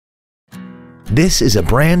This is a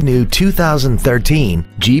brand new 2013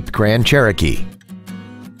 Jeep Grand Cherokee.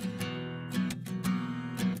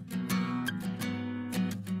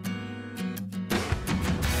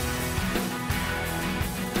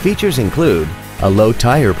 Features include a low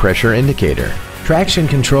tire pressure indicator, traction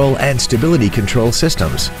control and stability control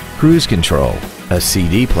systems, cruise control, a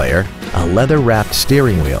CD player, a leather-wrapped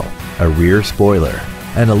steering wheel, a rear spoiler,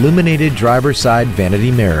 an illuminated driver's side vanity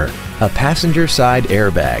mirror, a passenger side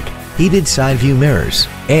airbag, heated side view mirrors,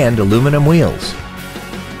 and aluminum wheels.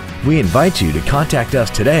 We invite you to contact us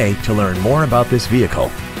today to learn more about this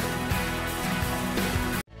vehicle.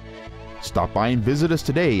 Stop by and visit us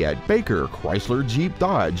today at Baker Chrysler Jeep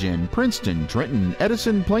Dodge in Princeton, Trenton,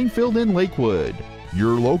 Edison, Plainfield, and Lakewood.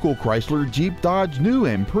 Your local Chrysler Jeep Dodge new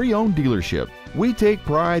and pre-owned dealership. We take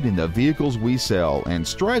pride in the vehicles we sell and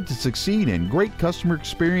strive to succeed in great customer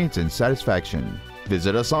experience and satisfaction.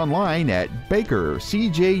 Visit us online at bakercjd.com.